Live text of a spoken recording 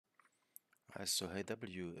Hi, so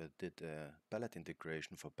HW did a palette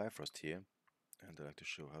integration for Bifrost here, and I'd like to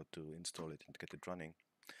show how to install it and get it running.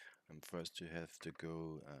 First you have to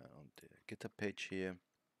go on the GitHub page here,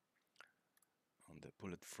 on the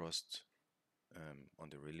Bifrost,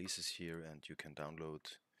 on the releases here, and you can download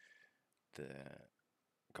the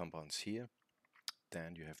compounds here.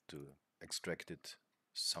 Then you have to extract it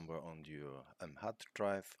somewhere on your hard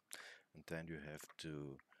drive, and then you have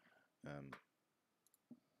to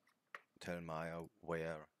tell Maya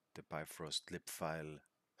where the Bifrost lib file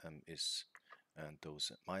is, and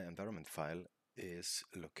those my environment file is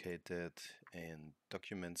located in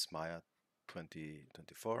documents Maya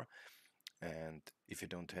 2024. And if you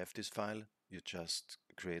don't have this file, you just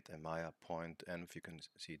create a Maya.env. You can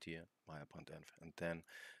see it here, Maya.env, and then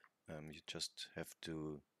you just have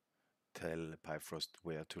to tell Bifrost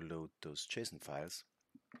where to load those JSON files.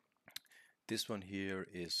 This one here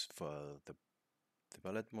is for the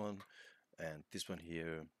palette one, and this one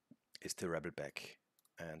here is the rebel back,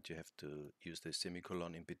 and you have to use the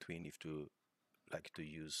semicolon in between if you like to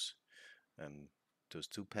use those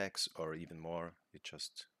two packs or even more. You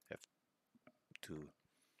just have to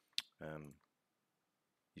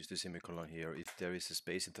use the semicolon here. If there is a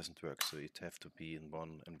space, it doesn't work, so it have to be in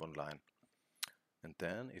one line. And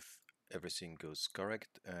then if everything goes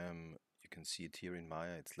correct, you can see it here in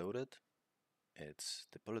Maya. It's loaded. It's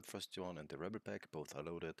the Bifrost one and the rebel pack, both are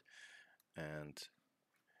loaded, and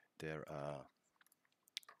there are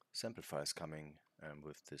sample files coming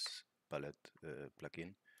with this palette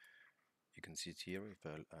plugin. You can see it here. If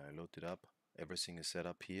I load it up, everything is set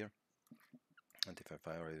up here, and if I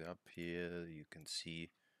fire it up here, you can see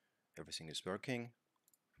everything is working.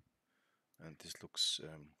 And this looks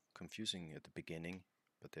confusing at the beginning,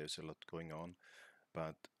 but there's a lot going on.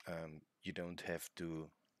 But you don't have to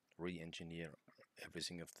re-engineer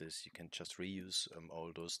everything of this. You can just reuse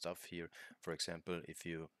all those stuff here. For example, if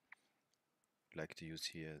you like to use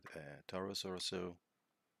here Taurus or so,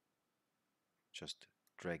 just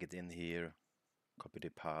drag it in here, copy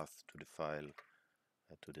the path to the file,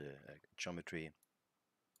 to the geometry,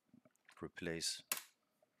 replace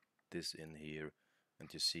this in here,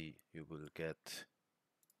 and you see you will get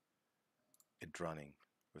it running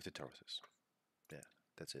with the Tauruses. Yeah,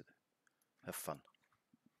 that's it. Have fun.